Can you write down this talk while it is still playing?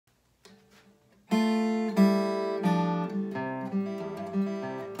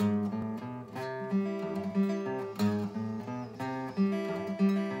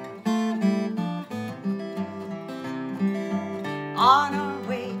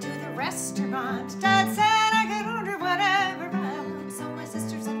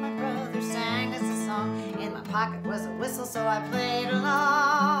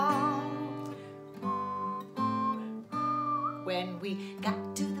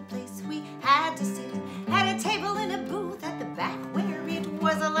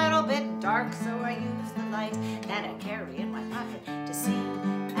dark, so I use the light that I carry in my pocket to see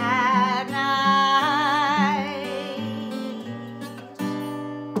at night.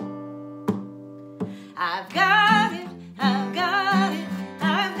 I've got it, I've got it,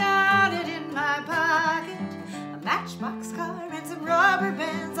 I've got it in my pocket. A matchbox car and some rubber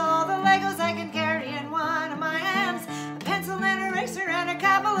bands, all the Legos I can carry in one of my hands. A pencil and eraser and a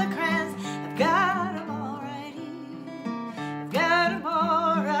couple of crayons. I've got them all right here. I've got them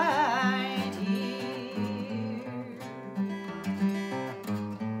all right here.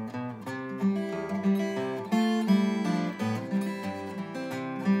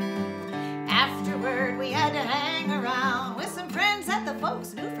 Afterward, we had to hang around with some friends that the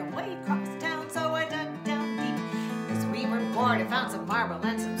folks knew from way across town. So I dug down deep as we were bored. I found some marble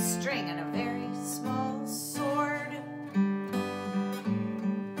and some string and a very small sword.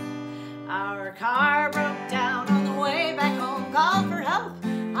 Our car broke down on the way back home. Called for help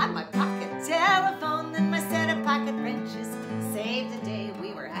on my pocket telephone. Then my set of pocket wrenches saved the day.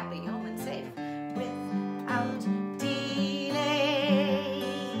 We were happy, home, and safe without delay.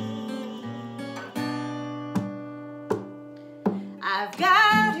 I've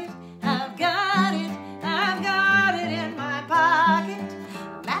got it, I've got it, I've got it in my pocket.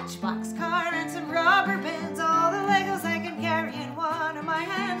 A matchbox car and some rubber bands, all the Legos I can carry in one of my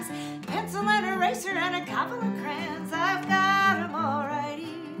hands. Pencil and eraser and a couple of crayons. I've got them all right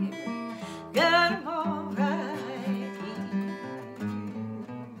here. Got them all right here.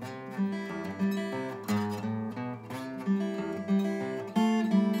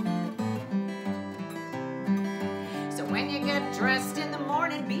 So when you get dressed in the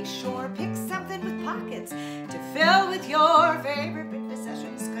morning, be sure pick something with pockets to fill with your favorite big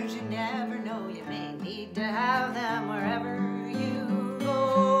possessions, 'cause you never know, you may need to have them wherever you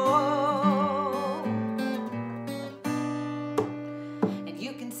go. And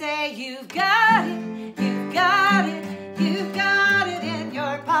you can say you've got it, you've got it, you've got it in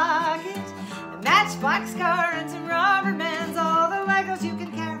your pocket. A matchbox car and some rubber bands, all the Legos you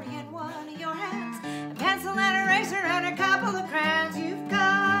can carry in one of your hands. A pencil and eraser and a couple of crayons. You've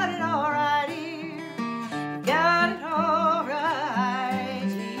got it all right here. You've got it all right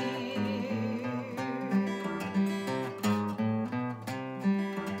here.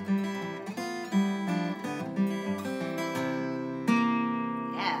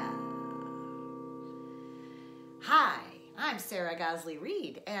 Yeah. Hi, I'm Sarah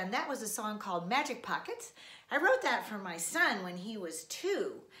Gosley-Reed, and that was a song called Magic Pockets. I wrote that for my son when he was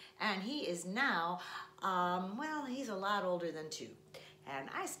 2, and he is now, well, he's a lot older than 2. And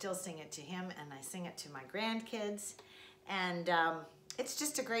I still sing it to him, and I sing it to my grandkids. And it's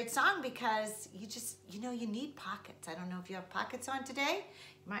just a great song because you know, you need pockets. I don't know if you have pockets on today.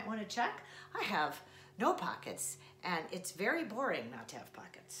 You might want to check. I have no pockets, and it's very boring not to have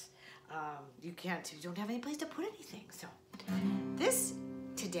pockets. You don't have any place to put anything. So this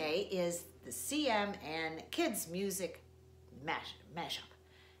today is the CMN Kids Music Mashup.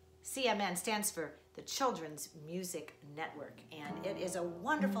 CMN stands for the Children's Music Network, and it is a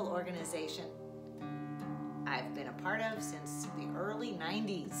wonderful organization I've been a part of since the early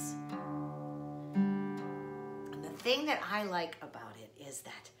 90s. And the thing that I like about it is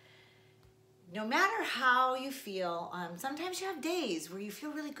that no matter how you feel, sometimes you have days where you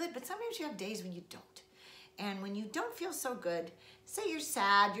feel really good, but sometimes you have days when you don't. And when you don't feel so good, say you're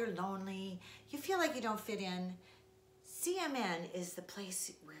sad, you're lonely, you feel like you don't fit in, CMN is the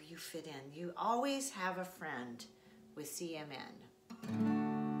place where you fit in. You always have a friend with CMN.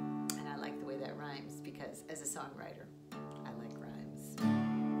 And I like the way that rhymes because as a songwriter, I like rhymes.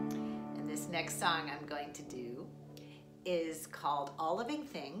 And this next song I'm going to do is called All Living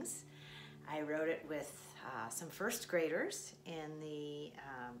Things. I wrote it with some first graders in the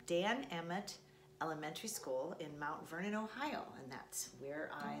Dan Emmett Elementary School in Mount Vernon, Ohio, and that's where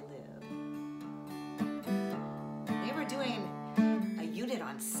I live. They were doing a unit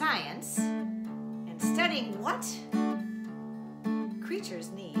on science and studying what creatures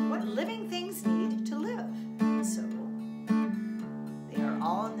need, what living things need to live. So they are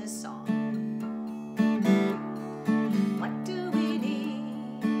all in this song. What do we need?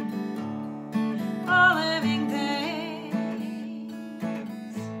 All living things.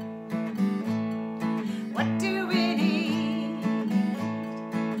 What do we need?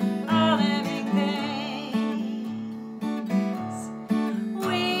 All living things.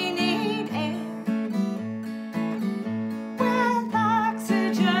 We need air with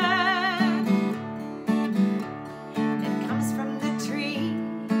oxygen.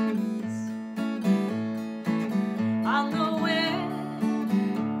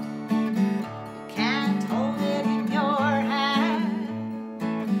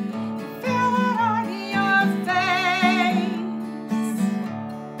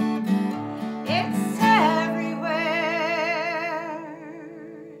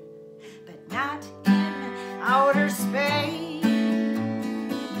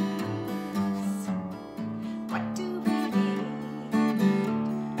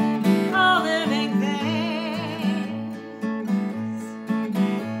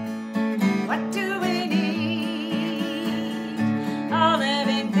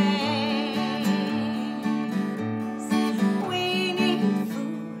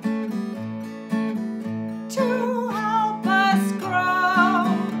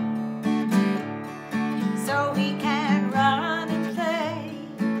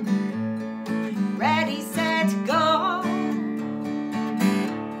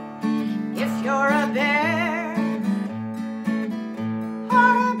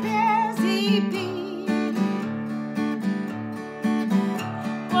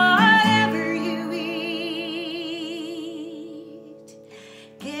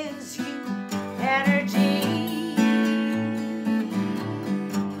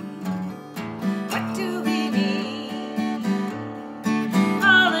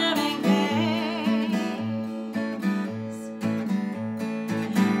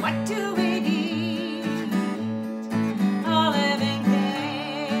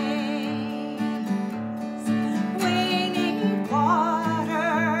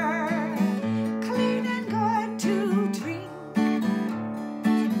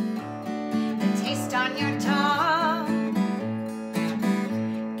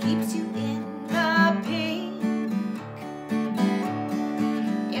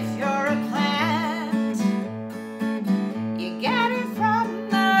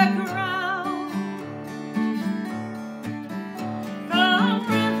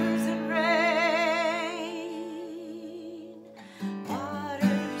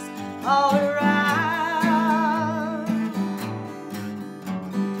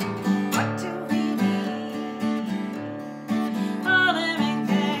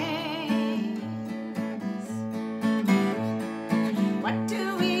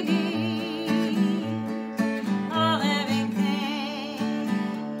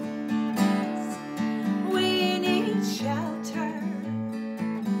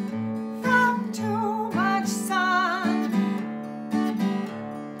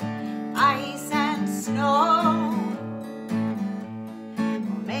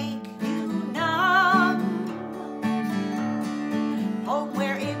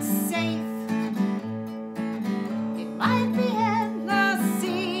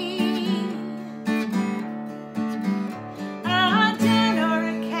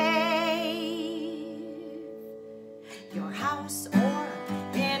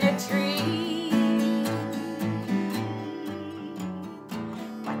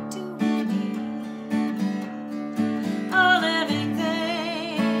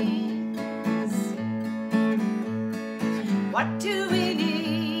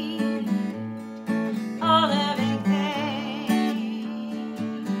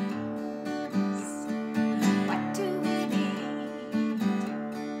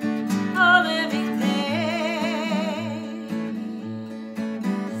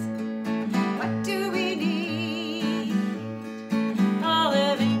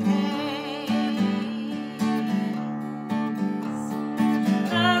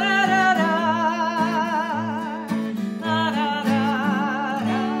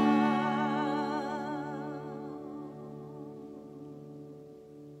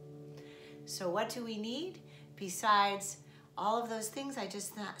 what do we need besides all of those things I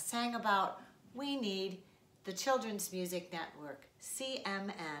just sang about? We need the Children's Music Network,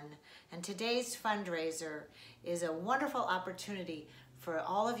 CMN. And today's fundraiser is a wonderful opportunity for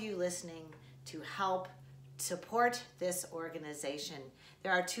all of you listening to help support this organization.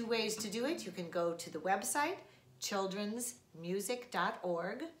 There are two ways to do it. You can go to the website,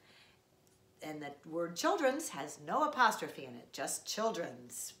 childrensmusic.org, and the word children's has no apostrophe in it, just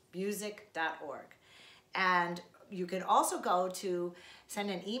childrensmusic.org. And you can also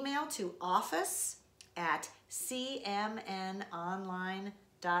send an email to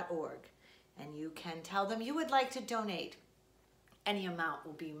office@cmnonline.org, and you can tell them you would like to donate. Any amount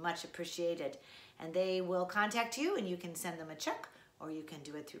will be much appreciated, and they will contact you, and you can send them a check or you can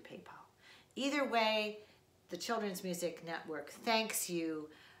do it through PayPal. Either way, the Children's Music Network thanks you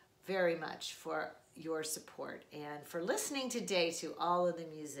very much for your support and for listening today to all of the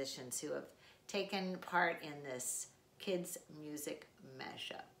musicians who have taken part in this kids music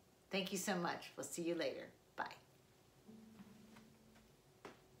mashup. Thank you so much. We'll see you later. Bye.